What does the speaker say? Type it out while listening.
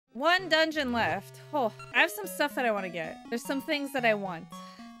One dungeon left. Oh, I have some stuff that I want to get. There's some things that I want.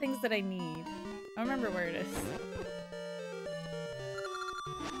 Things that I need. I don't remember where it is.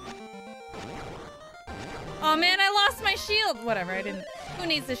 Oh man, I lost my shield! Whatever, I didn't... Who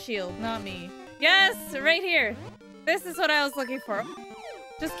needs a shield? Not me. Yes! Right here! This is what I was looking for.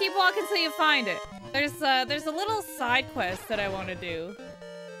 Just keep walking till you find it. There's a little side quest that I want to do.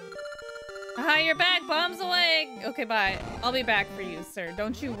 Aha, you're back! Bombs away! Okay, bye. I'll be back for you, sir.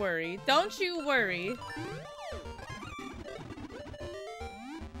 Don't you worry. Don't you worry.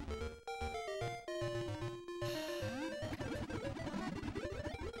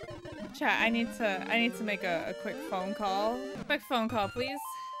 Chat, I need to make a quick phone call. Quick phone call, please.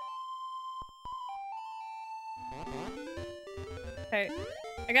 Hey,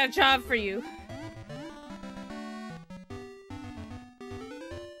 I got a job for you.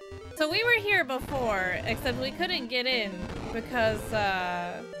 So we were here before, except we couldn't get in because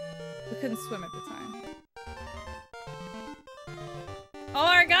we couldn't swim at the time. Oh,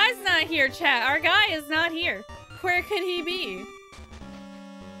 our guy's not here, chat. Our guy is not here. Where could he be?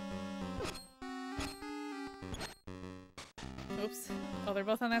 Oops. Oh, they're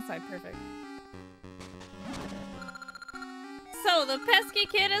both on that side. Perfect. So, the pesky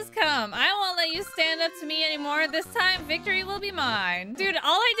kid has come. I won't let you stand up to me anymore. This time, victory will be mine. Dude,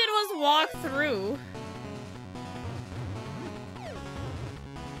 all I did was walk through.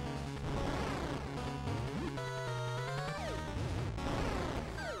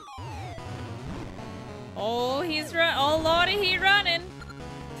 Oh, he's run. Oh, lordy, he running.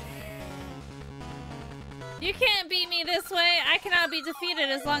 You can't beat me this way. I cannot be defeated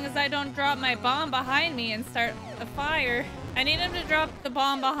as long as I don't drop my bomb behind me and start a fire. I need him to drop the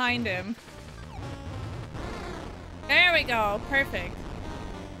bomb behind him. There we go. Perfect.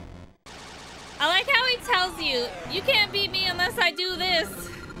 I like how he tells you, you can't beat me unless I do this.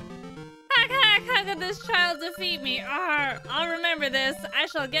 Hack, hack, how could this child defeat me? Arr, I'll remember this. I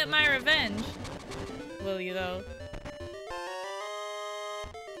shall get my revenge. Will you, though?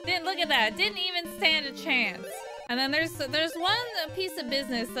 Didn't look at that. Didn't even stand a chance. And then there's one piece of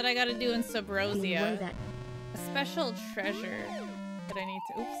business that I gotta do in Subrosia. A special treasure that I need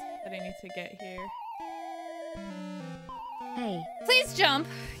to that I need to get here. Hey. Please jump.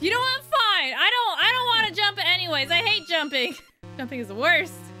 You know I'm fine. I don't want to jump anyways. I hate jumping. Jumping is the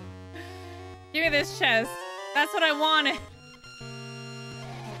worst. Give me this chest. That's what I wanted.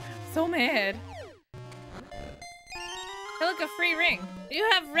 So mad. Hey, look, a free ring. You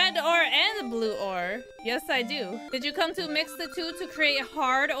have red ore and blue ore. Yes, I do. Did you come to mix the two to create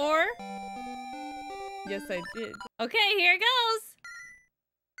hard ore? Yes, I did. Okay, here goes.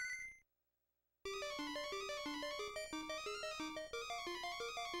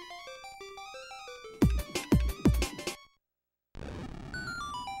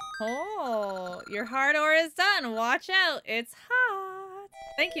 Oh, your hard ore is done. Watch out. It's hot.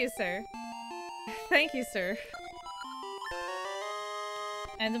 Thank you, sir. Thank you, sir.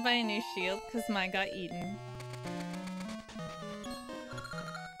 I had to buy a new shield because mine got eaten.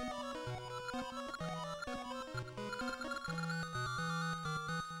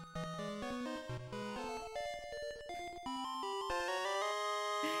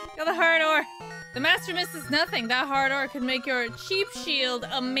 Got the hard ore. The master misses nothing. That hard ore could make your cheap shield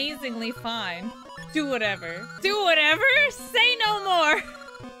amazingly fine. Do whatever. Do whatever? Say no more.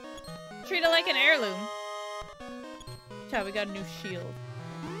 Treat it like an heirloom. Ciao, we got a new shield.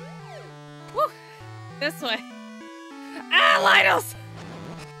 Woo! This way. Ah, Lionels!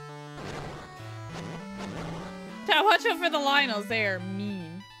 Ciao, watch out for the Lionels. They are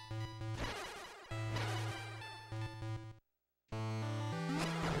mean.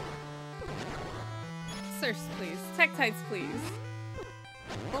 Sirs, please. Tektites, please.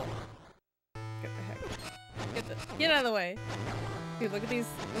 Oh. Get the heck. Get out of the way. Dude, look at these.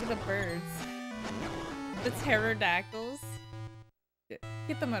 Look at the birds. The pterodactyls.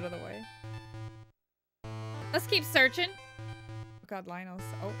 Get them out of the way. Let's keep searching. Oh god, Lionels.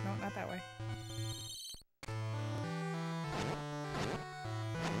 Oh, no, not that way.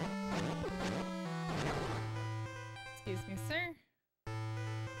 Excuse me, sir.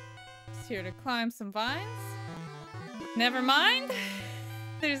 Just here to climb some vines. Never mind.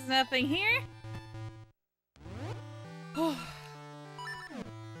 There's nothing here. Oh.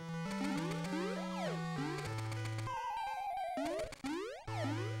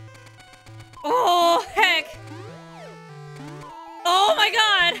 Oh, heck! Oh my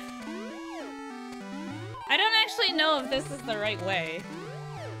god! I don't actually know if this is the right way.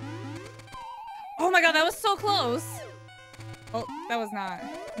 Oh my god, that was so close! Oh, that was not.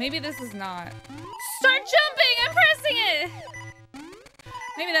 Maybe this is not. Start jumping! I'm pressing it!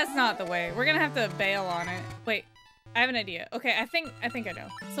 Maybe that's not the way. We're gonna have to bail on it. Wait, I have an idea. Okay, I think I know.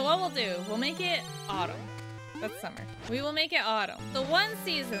 So what we'll do, we'll make it autumn. That's summer. We will make it autumn. The one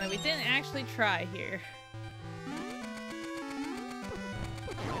season that we didn't actually try here.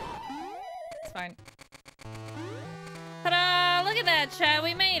 It's fine. Ta-da! Look at that, chat.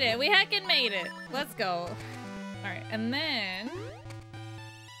 We made it. We heckin' made it. Let's go. Alright, and then...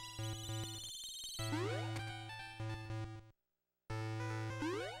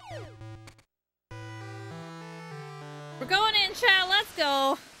 we're going in, chat. Let's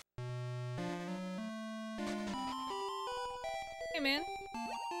go. Hey, man.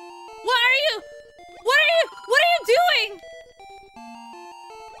 What are you doing?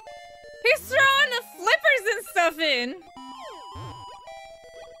 He's throwing the flippers and stuff in.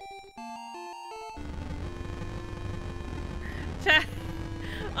 Chat.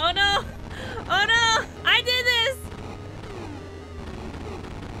 Oh no. Oh no. I did this.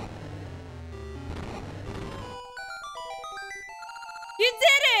 You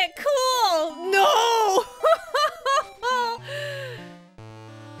did it! Cool! No!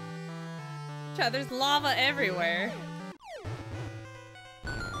 Chat, there's lava everywhere.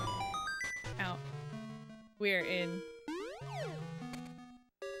 Ow. We're in.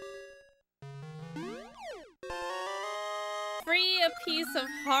 Free a piece of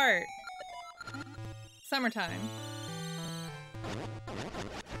heart. Summertime.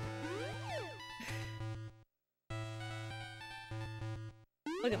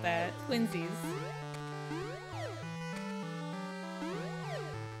 Look at that. Twinsies.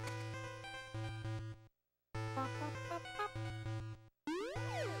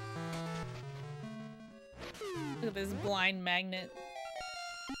 Look at this blind magnet.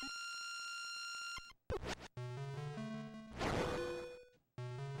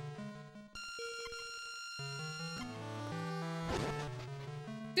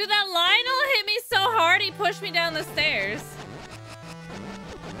 Dude, that Lionel hit me so hard he pushed me down the stairs.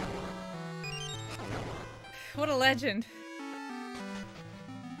 What a legend.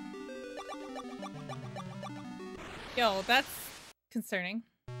 Yo, that's concerning.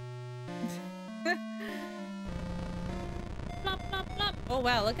 Plop, plop, plop. Oh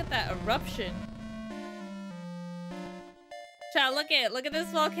wow, look at that eruption. Chat, look at this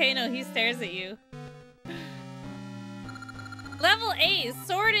volcano. He stares at you. Level 8,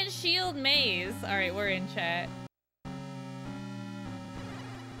 sword and shield maze. Alright, we're in, chat.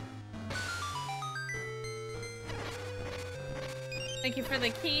 Thank you for the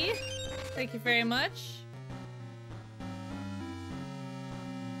key. Thank you very much.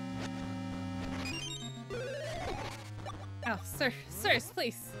 Oh, sir. Sirs,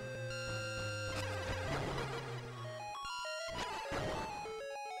 please.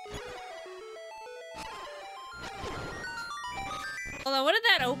 Hold on, what did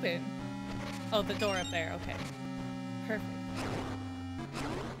that open? Oh, the door up there. Okay. Perfect.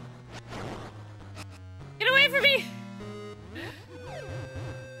 Get away from me!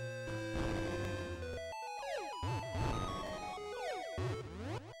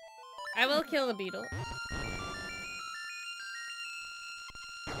 I will kill the beetle.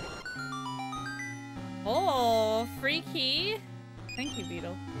 Oh, free key? Thank you,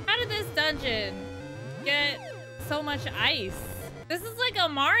 beetle. How did this dungeon get so much ice? This is like a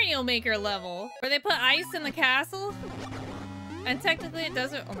Mario Maker level where they put ice in the castle. And technically it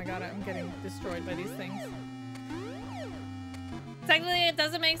doesn't— oh my god, I'm getting destroyed by these things. Technically it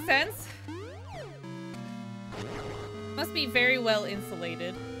doesn't make sense. Must be very well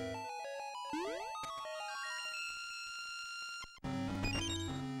insulated.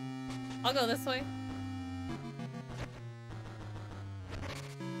 I'll go this way.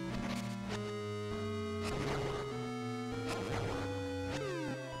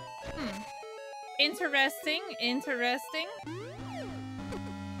 Interesting, interesting.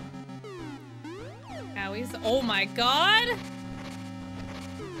 Owies. Oh my god!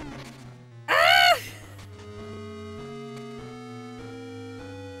 Ah!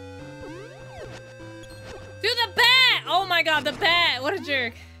 Dude, the bat! Oh my god, the bat! What a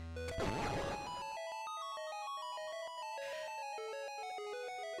jerk.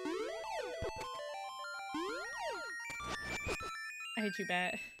 I hate you,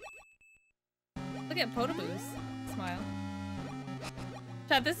 bat. Look at Potoboo's smile.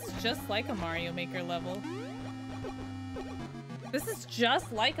 Chat, this is just like a Mario Maker level. This is just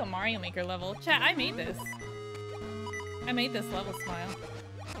like a Mario Maker level. Chat, I made this. I made this level smile.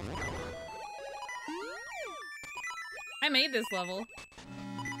 I made this level.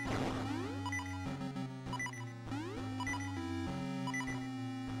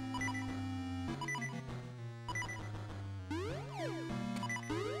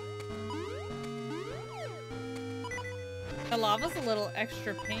 The lava's a little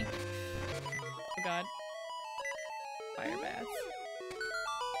extra pink. Oh god. Fire bats.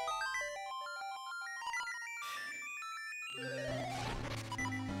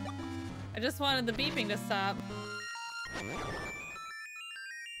 I just wanted the beeping to stop.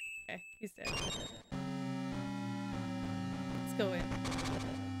 Okay, he's dead. Let's go in.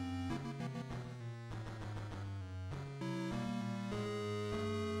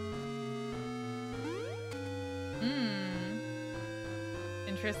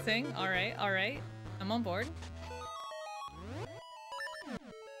 Interesting. Alright, alright. I'm on board.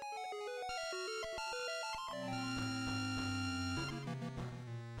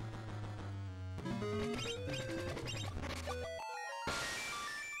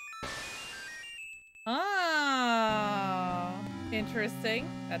 Oh, interesting.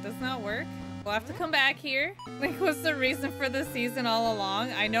 That does not work. We'll have to come back here. Like, what's the reason for the season all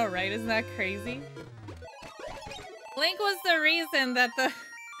along? I know, right? Isn't that crazy? Link was the reason that the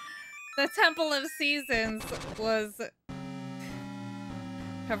Temple of Seasons was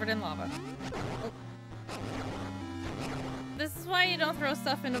covered in lava. Oh. This is why you don't throw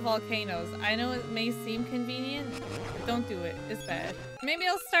stuff into volcanoes. I know it may seem convenient, but don't do it. It's bad. Maybe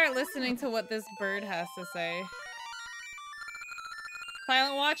I'll start listening to what this bird has to say.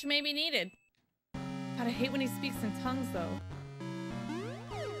 Silent watch may be needed. God, I hate when he speaks in tongues, though.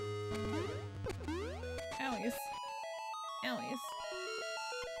 Owies. Owies.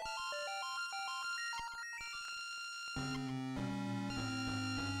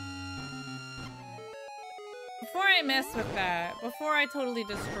 Before I mess with that, before I totally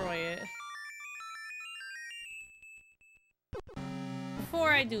destroy it,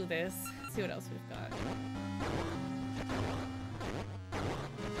 before I do this, let's see what else we've got.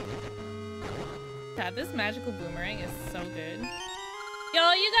 God, this magical boomerang is so good.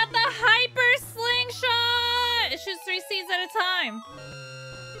 Yo, you got the hyper slingshot! It shoots 3 seeds at a time.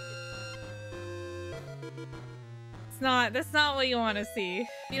 That's not what you want to see.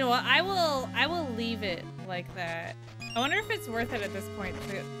 You know what? I will leave it like that. I wonder if it's worth it at this point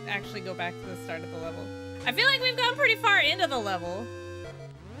to actually go back to the start of the level. I feel like we've gone pretty far into the level.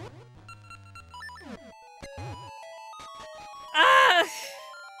 Ah!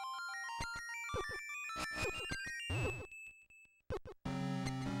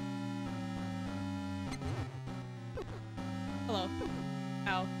 Hello.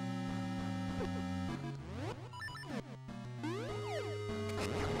 Ow.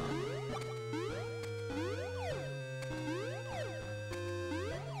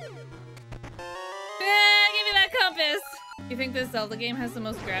 Compass. You think this Zelda game has the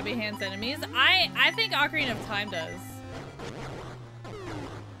most grabby hands enemies? I think Ocarina of Time does.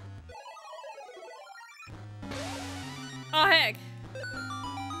 Oh heck.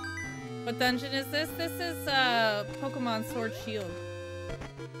 What dungeon is this? This is Pokemon Sword Shield.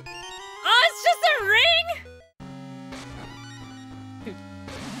 Oh, it's just a ring? Dude.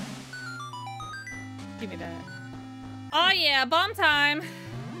 Give me that. Oh yeah, bomb time.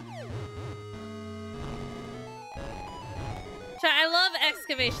 I love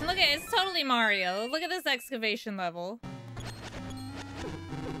excavation. Look at it. It's totally Mario. Look at this excavation level.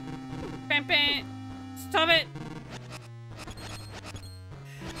 Bam, bam. Stop it.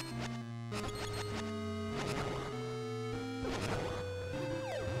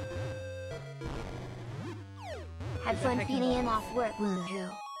 Have fun feeding him off work,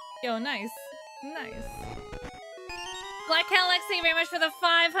 woohoo. Yo, nice. Nice. Black Cadillac, thank you very much for the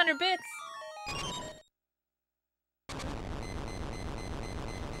 500 bits.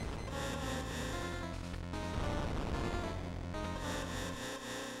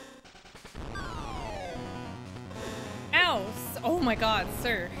 Ow! Oh my god,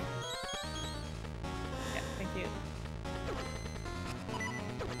 sir. Yeah, thank you.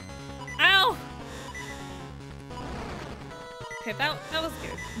 Ow! Okay, that was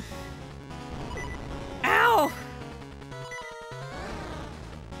good. Ow!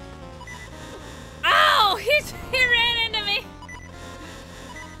 Ow! He ran into me!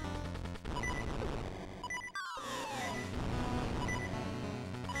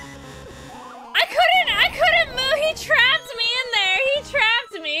 I couldn't move! He trapped me in there! He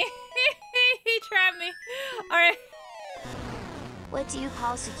trapped me! He trapped me. Alright. What do you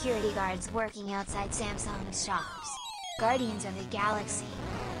call security guards working outside Samsung's shops? Guardians of the Galaxy.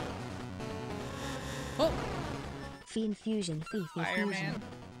 Oh. Fiend Fusion, Fireman.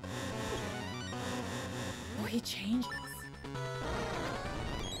 Oh, he changes.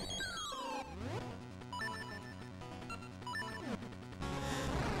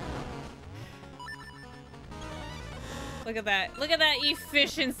 Look at that. Look at that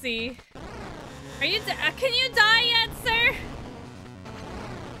efficiency. Are you can you die yet, sir? there?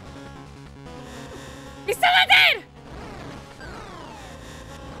 He's still not dead!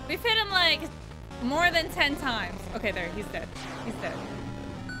 We've hit him like more than 10 times. Okay, there, he's dead. He's dead.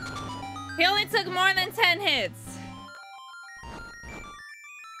 He only took more than 10 hits.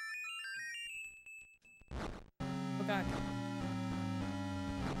 Oh god.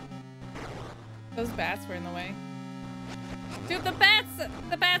 Those bats were in the way. Dude, the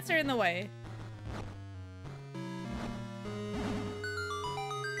bats are in the way.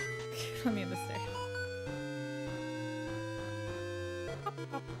 Let me in the stairs. Pop,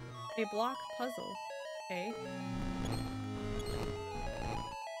 pop. A block puzzle. Okay.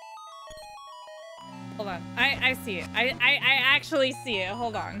 Hold on. I see it. I actually see it.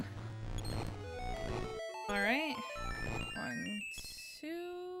 Hold on. Alright. 1, 2,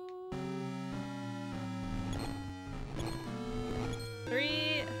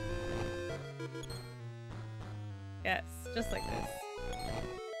 3. Yes, just like this.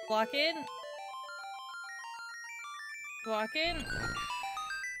 Block in. Block in.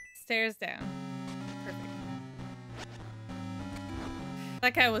 Stairs down. Perfect.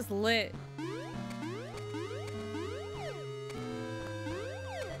 That guy was lit.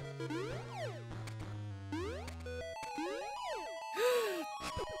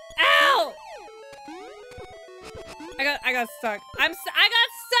 Ow! I got stuck. I got stuck.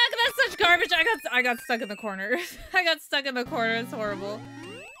 That's such garbage. I got stuck in the corner. I got stuck in the corner. It's horrible.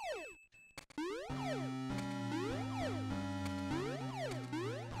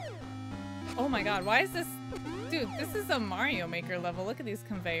 Oh my god, why is this... Dude, this is a Mario Maker level. Look at these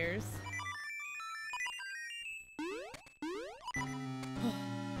conveyors.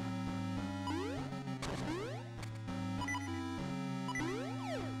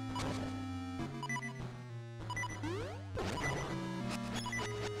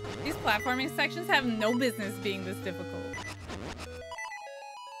 These platforming sections have no business being this difficult.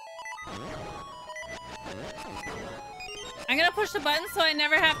 I'm gonna push the button so I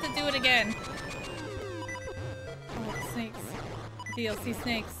never have to do it again. Oh, snakes. DLC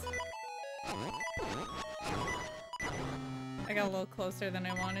snakes. I got a little closer than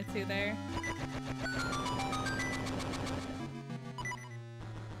I wanted to there.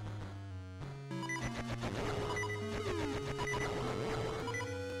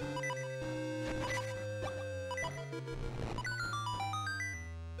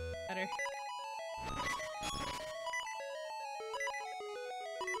 Better.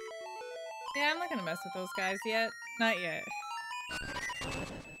 Yeah, I'm not gonna mess with those guys yet. Not yet.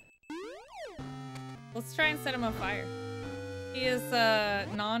 Let's try and set him on fire. He is,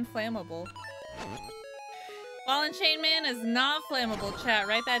 non-flammable. Ball and Chain Man is not flammable, chat.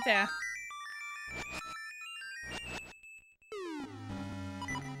 Write that down.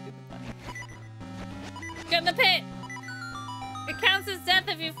 Stupid bunny. Get in the pit! It counts as death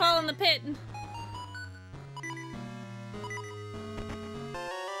if you fall in the pit.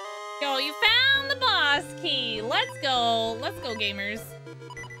 Yo, you found the boss key. Let's go. Let's go, gamers.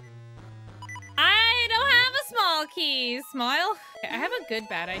 I don't have a small key. Smile. I have a good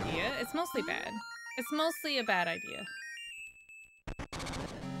bad idea. It's mostly bad. It's mostly a bad idea.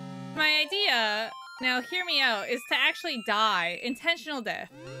 My idea, now hear me out, is to actually die. Intentional death.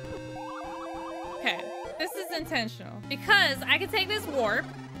 Okay, this is intentional. Because I can take this warp,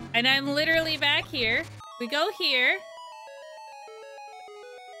 and I'm literally back here. We go here.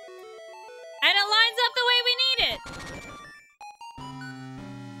 And it lines up the way we need it.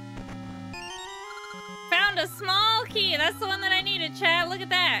 Found a small key. That's the one that I needed, chat. Look at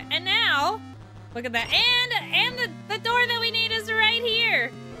that. And now, look at that. And the door that we need is right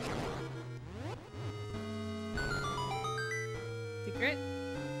here. Secret.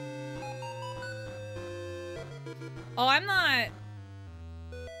 Oh, I'm not...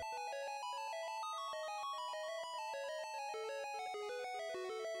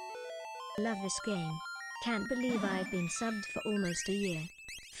 Love this game. Can't believe I've been subbed for almost a year.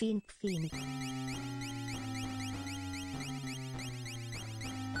 Thedragonfeeney.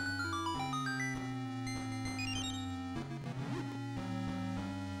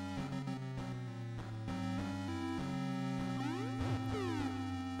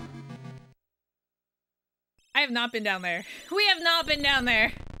 I have not been down there. We have not been down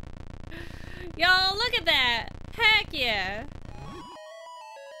there. Y'all, look at that. Heck yeah.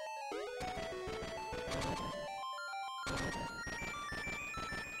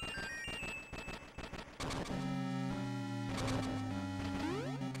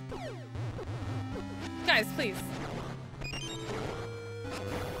 Guys, please.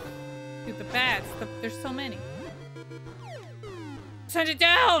 Dude, the bats. There's so many. Send it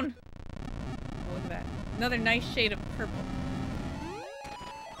down! Oh, look at that. Another nice shade of purple.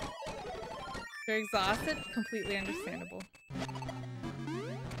 You're exhausted? Completely understandable.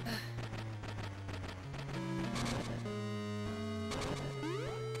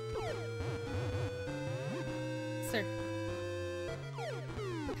 Sir.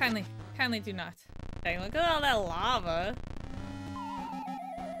 Kindly do not. Dang, look at all that lava.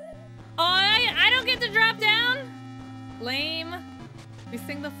 Oh, I don't get to drop down? Lame. We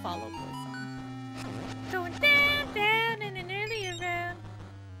sing the Follow Boy song. Going down, down, in an earlier round.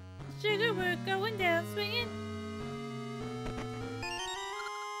 Sugar, we're going down, swinging.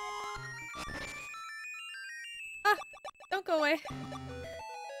 Ah, don't go away.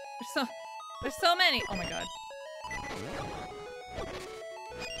 There's so many. Oh my god.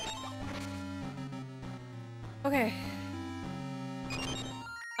 Okay.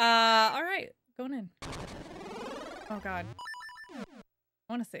 All right, going in. Oh god. I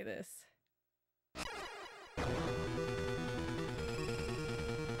want to say this.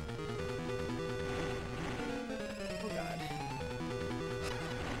 Oh god.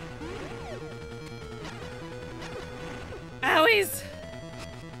 Owies!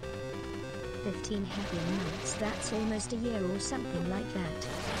 15 happy months, that's almost a year or something like that.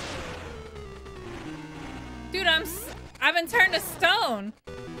 Dude, I've been turned to stone.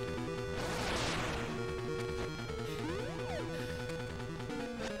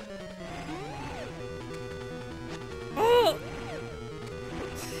 Oh!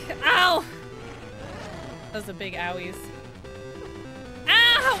 Ow! Those are big owies.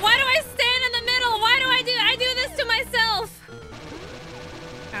 Ah! Why do I stand in the middle? Why do I do this to myself?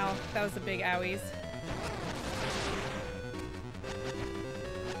 Ow, that was a big owies.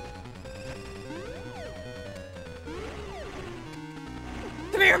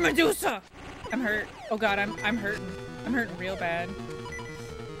 Come here, Medusa! I'm hurt. Oh god, I'm hurting. I'm hurting real bad.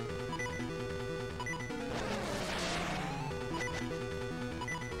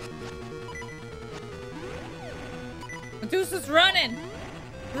 Medusa's running!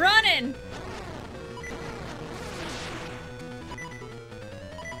 Running!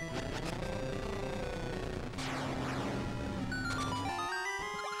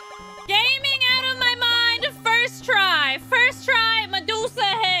 Gaming out of my mind! First try! First try, Medusa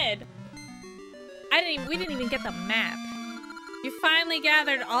head! We didn't even get the map. You finally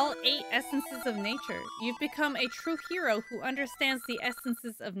gathered all 8 essences of nature. You've become a true hero who understands the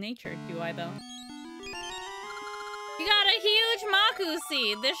essences of nature. Do I, though? You got a huge Maku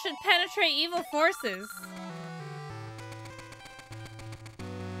seed. This should penetrate evil forces.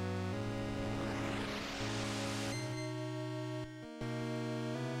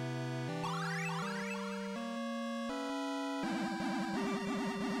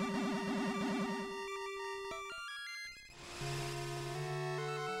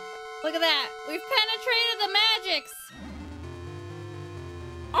 Look at that. We've penetrated the magics.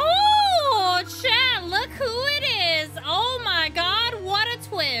 Oh, chat, look who it is. Oh my god, what a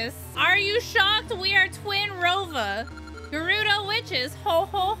twist. Are you shocked? We are twin Rova. Gerudo witches. Ho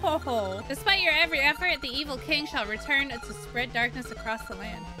ho ho ho. Despite your every effort, the evil king shall return to spread darkness across the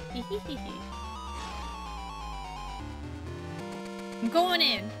land. Hee hee hee hee. I'm going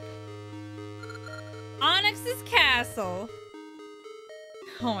in. Onyx's castle.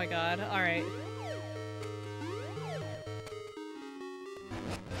 Oh my god, alright.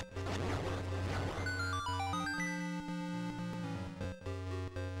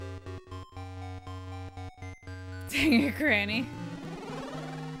 Dang it, Granny.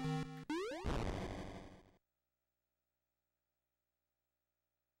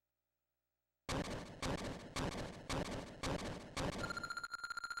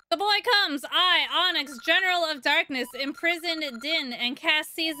 The boy comes! I, Onyx, General of Darkness, imprisoned Din and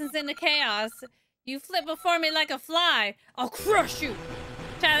cast seasons into chaos. You flit before me like a fly. I'll crush you!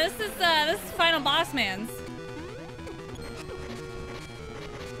 Chat, this is final boss man's.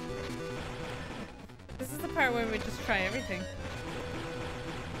 This is the part where we just try everything.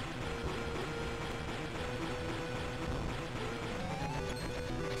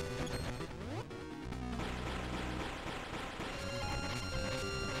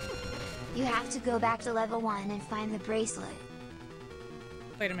 You have to go back to level 1 and find the bracelet.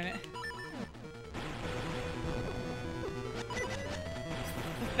 Wait a minute.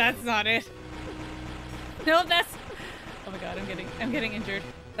 That's not it. No, that's... Oh my god, I'm getting injured.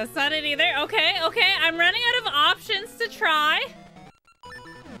 That's not it either. Okay, okay, I'm running out of options to try.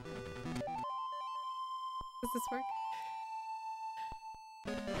 Does this work?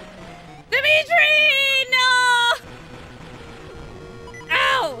 Dimitri! No!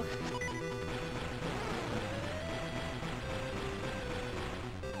 Ow!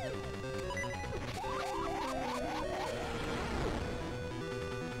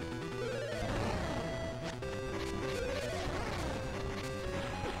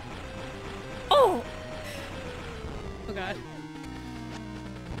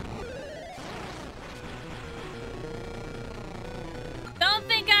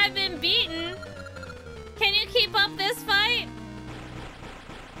 you keep up this fight?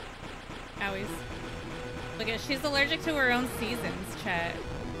 Owies. Look at, she's allergic to her own seasons, chat.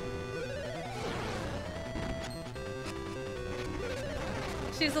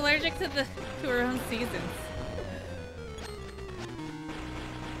 She's allergic to her own seasons.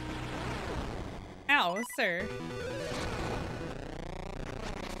 Ow, sir.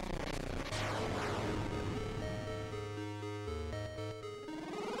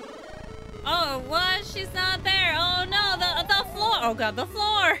 Oh, what? She's not there. Oh no, the floor. Oh god, the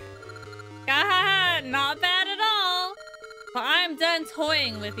floor. Gahaha, not bad at all. But I'm done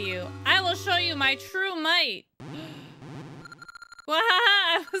toying with you. I will show you my true might. Wahaha,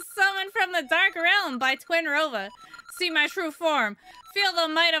 I was summoned from the dark realm by Twin Rova. See my true form. Feel the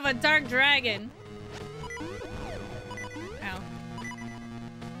might of a dark dragon. Ow.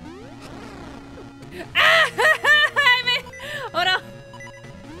 Ah! Oh no.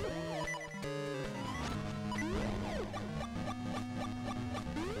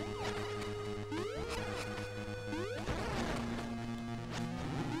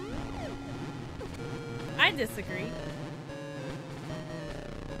 I disagree.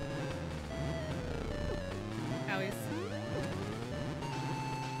 Owies.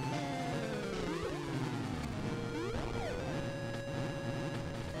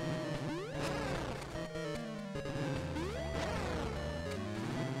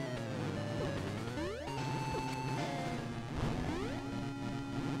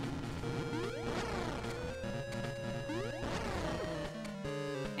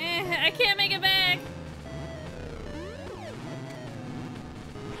 I can't make it back.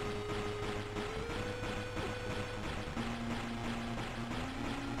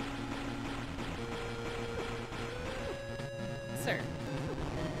 Sir.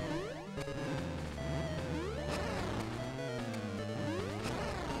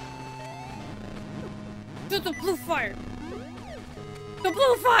 The blue fire. The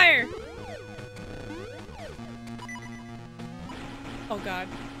blue fire. Oh god.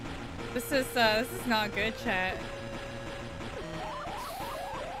 This is not good, chat.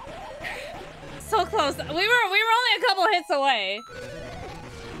 So close. We were only a couple hits away.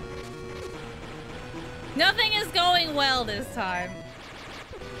 Nothing is going well this time.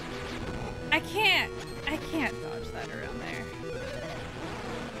 I can't dodge that around there.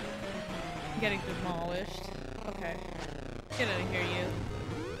 I'm getting demolished. Okay. Get out of here, you.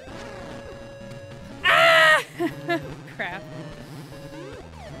 Ah! Crap.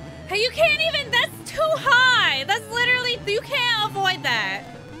 Hey, you can't even, that's too high! That's literally, you can't avoid that.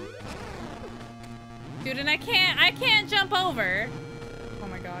 Dude, and I can't jump over. Oh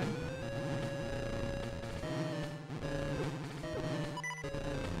my god.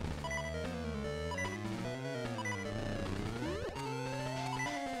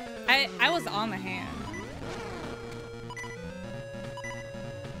 I was on the hand.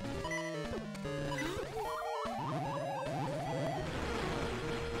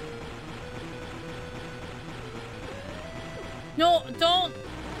 No, don't.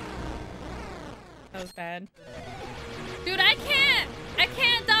 That was bad. Dude, I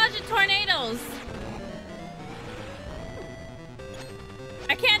can't dodge the tornadoes.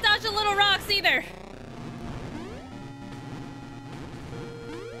 I can't dodge the little rocks either.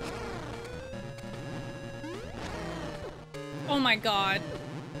 Oh my god.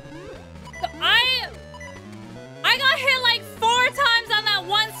 I got hit like 4 times on that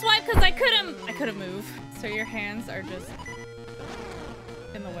one swipe because I couldn't move. So your hands are just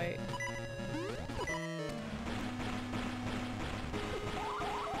in the way.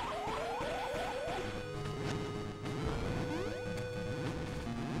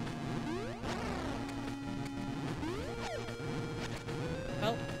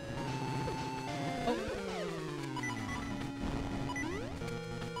 Oh. Oh.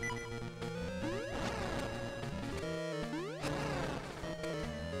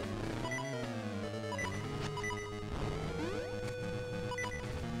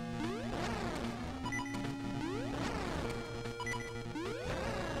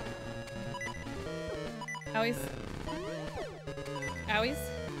 Owies. Owies.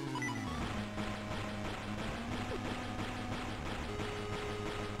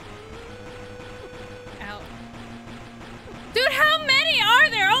 Ow. Dude, how many are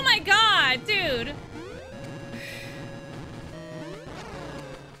there? Oh my god, dude.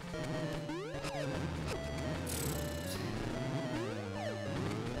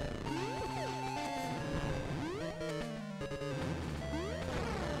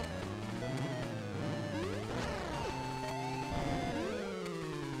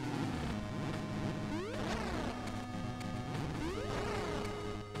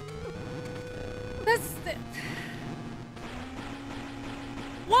 That's the...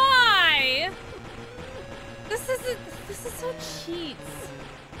 Why? This is so cheats.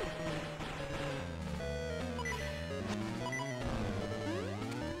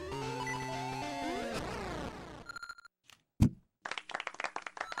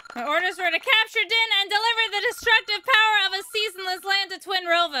 My orders were to capture Din and deliver the destructive power of a seasonless land to Twin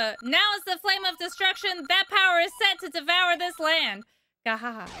Rova. Now is the flame of destruction. That power is set to devour this land.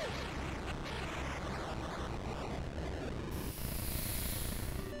 Gahaha.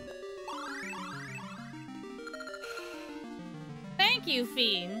 Thank you,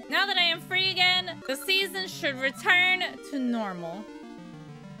 Fiend. Now that I am free again, the season should return to normal.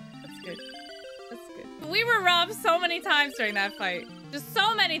 That's good. That's good. We were robbed so many times during that fight. Just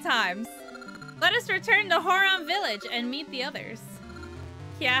so many times. Let us return to Horon Village and meet the others.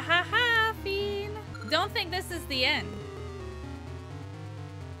 Yeah, ha ha, Fiend. Don't think this is the end.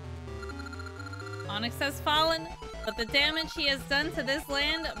 Onyx has fallen, but the damage he has done to this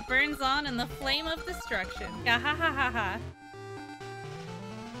land burns on in the flame of destruction. Yeah, ha ha ha ha.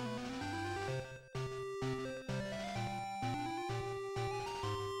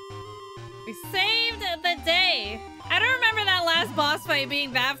 We saved the day. I don't remember that last boss fight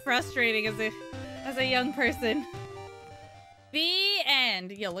being that frustrating as a young person. The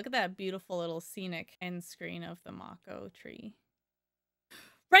end. Yo, look at that beautiful little scenic end screen of the Mako tree.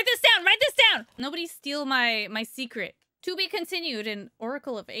 Write this down! Write this down! Nobody steal my secret. To be continued in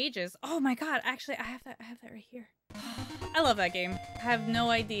Oracle of Ages. Oh my god, actually I have that right here. I love that game. I have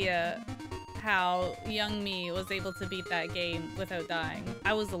no idea how young me was able to beat that game without dying.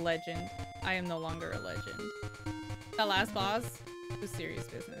 I was a legend. I am no longer a legend. That last boss was serious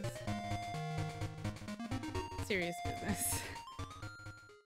business. Serious business.